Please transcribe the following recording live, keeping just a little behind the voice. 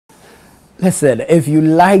Listen, if you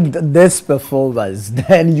liked this performance,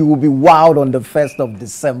 then you will be wowed on the 1st of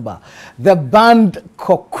December. The band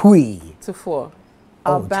Kokui. 2-4.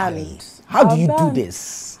 Our band. Charlie. How do you do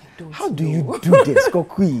this? How do you do this,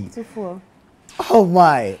 Kokui? 2-4. Oh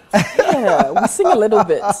my. Yeah, we sing a little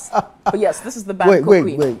bit. But yes, this is the band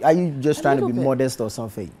Kokui. Wait. Are you just trying to be modest or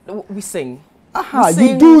something? We sing. Aha, we sing,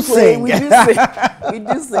 you do we play, sing. We do sing. We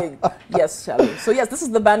do sing. Yes, Charlie. So yes, this is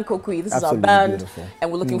the band Kokui. This Absolutely is our band. Beautiful. And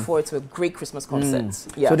we're looking forward to a great Christmas concert.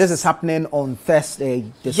 Yes. So this is happening on Thursday,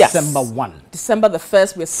 December 1. December the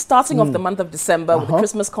 1st. We're starting off the month of December with the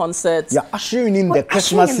Christmas concert. You're ushering in the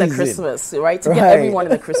Christmas season. The Christmas, right? To get everyone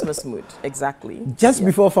in the Christmas mood. Exactly. Just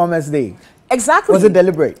before Farmers Day. Exactly. Was it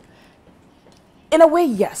deliberate? In a way,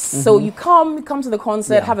 yes. So you come to the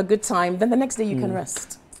concert, have a good time, then the next day you can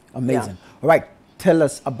rest. Amazing. All right. Tell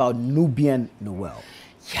us about Nubian Noël.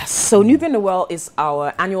 Yes. So Nubian Noël is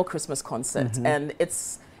our annual Christmas concert, and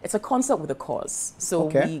it's a concert with a cause. So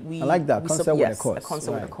we I like that, concert with a cause. A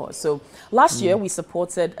concert with a cause. So last year we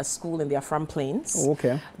supported a school in the Afram Plains. Oh,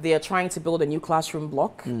 okay. They are trying to build a new classroom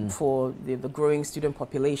block for the growing student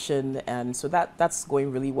population, and so that's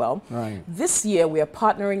going really well. Right. This year we are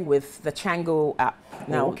partnering with the Chango app.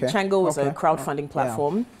 Now, Chango is a crowdfunding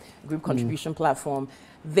platform, group contribution platform.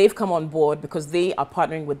 They've come on board because they are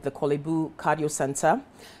partnering with the Kolebu Cardio Center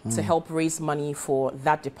to help raise money for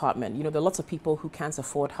that department. You know, there are lots of people who can't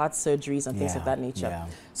afford heart surgeries and things of that nature. Yeah.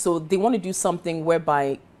 So they want to do something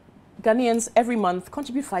whereby Ghanaians every month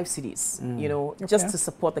contribute 5 cedis, you know, just to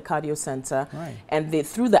support the cardio center. Right. And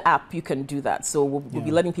through the app, you can do that. So we'll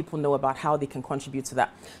be letting people know about how they can contribute to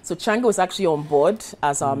that. So Chango is actually on board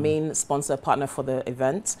as our main sponsor partner for the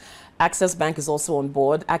event. Access Bank is also on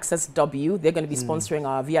board. Access W, they're going to be sponsoring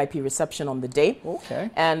our VIP reception on the day. Okay.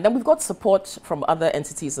 And then we've got support from other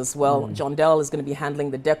entities as well. John Dell is going to be handling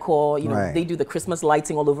the decor. You know, they do the Christmas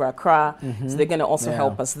lighting all over Accra. So they're going to also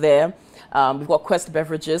help us there. We've got Quest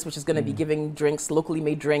Beverages, which is going to be giving drinks, locally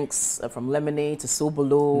made drinks from lemonade to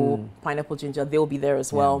sobolo, pineapple ginger. They'll be there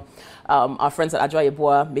as well. Our friends at Ajwa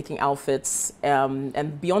Yeboah making outfits.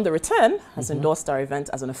 And Beyond the Return has endorsed our event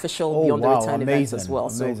as an official Beyond the Return event as well.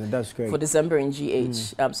 Amazing. That's great. For December in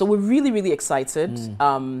GH. So we're really, really excited.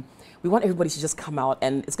 We want everybody to just come out,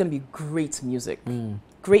 and it's going to be great music.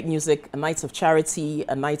 Great music, a night of charity,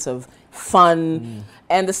 a night of fun,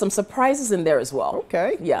 and there's some surprises in there as well.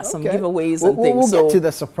 Okay. Yeah, some giveaways and things. We'll get to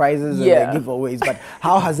the surprises and the giveaways, but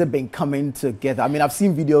how has it been coming together? I mean, I've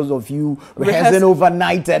seen videos of you rehearsing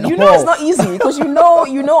overnight and you know it's not easy because you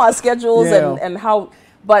know our schedules and how,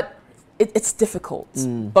 but it's difficult.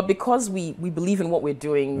 But because we believe in what we're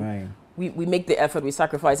doing, we make the effort, we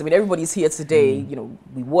sacrifice. I mean, everybody's here today. You know,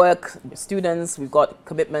 we work, we're students, we've got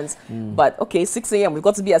commitments. But okay, 6 a.m. we've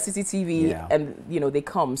got to be at Citi, and you know they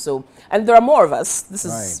come. So, and there are more of us. This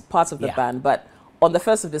is part of the band, but on the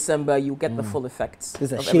 1st of December, you get the full effect.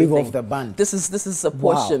 This is a shave of the band. This is a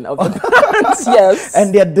portion of the band. Yes.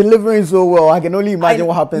 And they're delivering so well. I can only imagine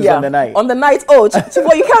what happens on the night. On the night,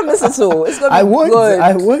 Chibo, you can't miss it all. It's gonna be good.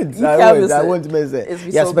 I won't miss it.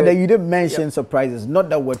 Yes, so but then you did mention surprises. Not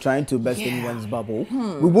that we're trying to burst anyone's bubble.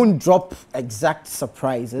 We won't drop exact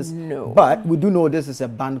surprises. No. But we do know this is a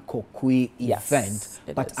band Kokui event.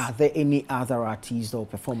 But are there any other artists or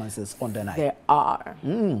performances on the night? There are.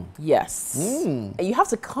 Yes. And you have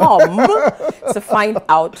to come to find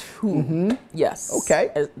out who. Yes.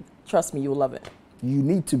 Okay. Trust me, you'll love it. You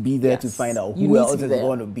need to be there to find out who else is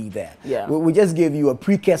going to be there. Yeah. We just gave you a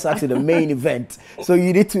precursor to the main event. So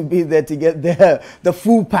you need to be there to get the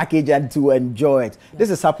full package and to enjoy it. This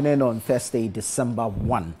is happening on Thursday, December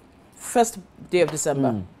 1. First day of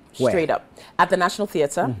December. Straight up. At the National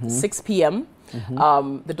Theatre, 6 p.m.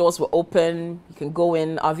 The doors will open. You can go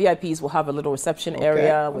in. Our VIPs will have a little reception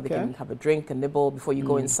area where they can have a drink and nibble before you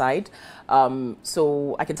go inside.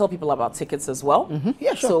 So I can tell people about tickets as well.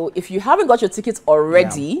 Yeah, sure. So if you haven't got your tickets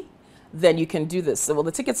already, then you can do this. So, well,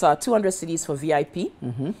 the tickets are 200 cedis for VIP.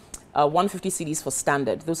 150 cedis for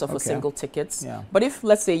standard. Those are for single tickets. But if,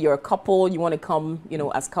 let's say, you're a couple, you want to come, you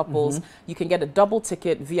know, as couples, you can get a double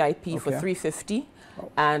ticket VIP for 350.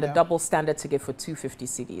 And a double standard ticket for 250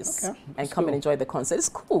 cedis. And come and enjoy the concert. It's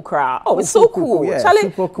cool, crowd. Oh, it's so cool. Charlie,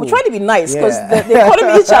 super cool. We're trying to be nice because the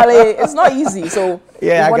economy, Charlie, it's not easy. So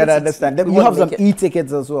I can understand. You have some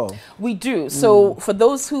e-tickets as well. We do. So for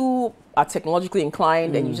those who are technologically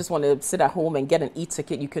inclined and you just want to sit at home and get an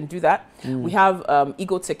e-ticket, you can do that. We have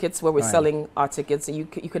Ego tickets where we're selling our tickets. And you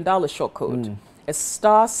can dial a short code. It's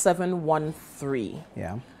 *713.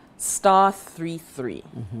 star 33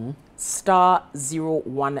 star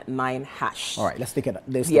 019 hash. All right, let's take it.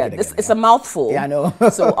 It's a mouthful. Yeah, I know.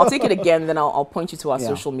 So I'll take it again, then I'll point you to our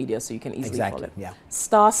social media so you can easily follow it. Yeah.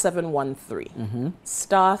 Star 713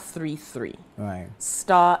 star 33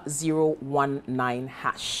 star 019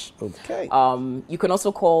 hash. Okay. You can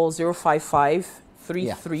also call 055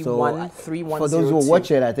 331 3102. For those who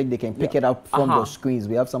watch it, I think they can pick it up from the screens.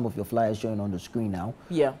 We have some of your flyers showing on the screen now.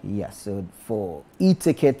 Yeah. Yeah. So for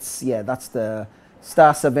e-tickets, that's the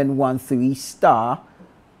star 713 star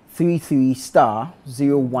 33 star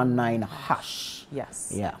 019 hash.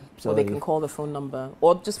 Yes. Yeah. So or they can call the phone number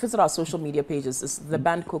or just visit our social media pages. It's the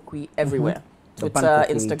Band Kokwi everywhere. Twitter,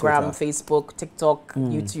 Instagram, Facebook, TikTok,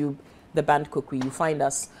 YouTube, the Band Kokwi. You find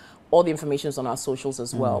us. All the information is on our socials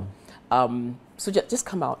as well. So just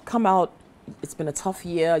come out. Come out. It's been a tough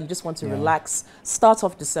year. You just want to relax. Start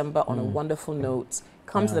off December on a wonderful note.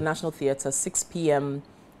 Come to the National Theatre, 6 p.m.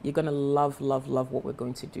 You're going to love, love, love what we're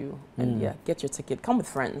going to do. And get your ticket. Come with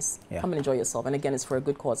friends. Come and enjoy yourself. And again, it's for a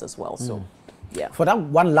good cause as well. So, For that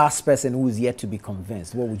one last person who's yet to be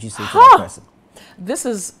convinced, what would you say to that person? This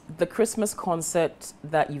is the Christmas concert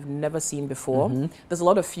that you've never seen before. There's a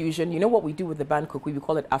lot of fusion. You know what we do with the Band Kokwi? We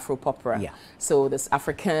call it Afro-Popera. Yeah. So there's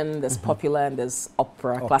African, there's popular, and there's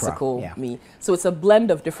opera, classical, So it's a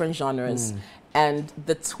blend of different genres. And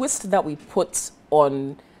the twist that we put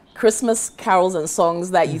on Christmas carols and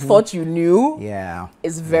songs that you thought you knew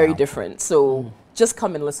is very different. So just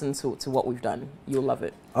come and listen to what we've done. You'll love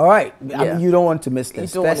it. All right. I mean, you don't want to miss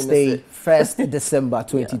this. Thursday, 1st December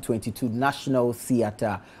 2022, National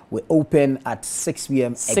Theatre. We open at 6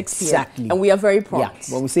 p.m. 6 p.m. exactly. And we are very prompt.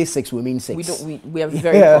 Yeah. When we say 6, we mean 6. We are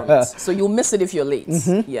very prompt. So you'll miss it if you're late.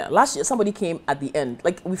 Yeah. Last year, somebody came at the end.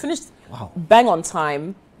 Like, we finished bang on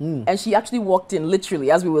time. And she actually walked in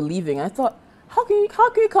literally as we were leaving. I thought, how can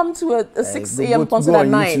you come to a 6 a.m. concert at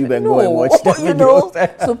 9? No, you know.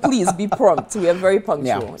 So please be prompt. We are very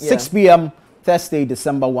punctual. 6 p.m. Thursday,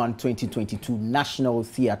 December 1, 2022, National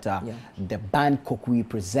Theatre. The Band Kokwi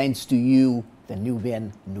presents to you the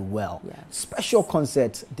Nubian Noël. Special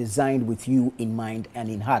concert designed with you in mind and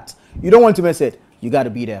in heart. You don't want to miss it. You got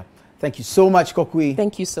to be there. Thank you so much, Kokwi.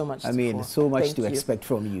 Thank you so much. I mean, so much to expect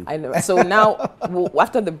from you. I know. So now,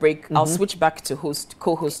 after the break, I'll switch back to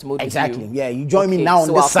co-host mode. Exactly. Yeah, you join me now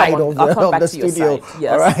on this side of the studio.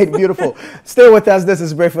 Yes. All right, beautiful. Stay with us. This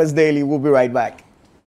is Breakfast Daily. We'll be right back.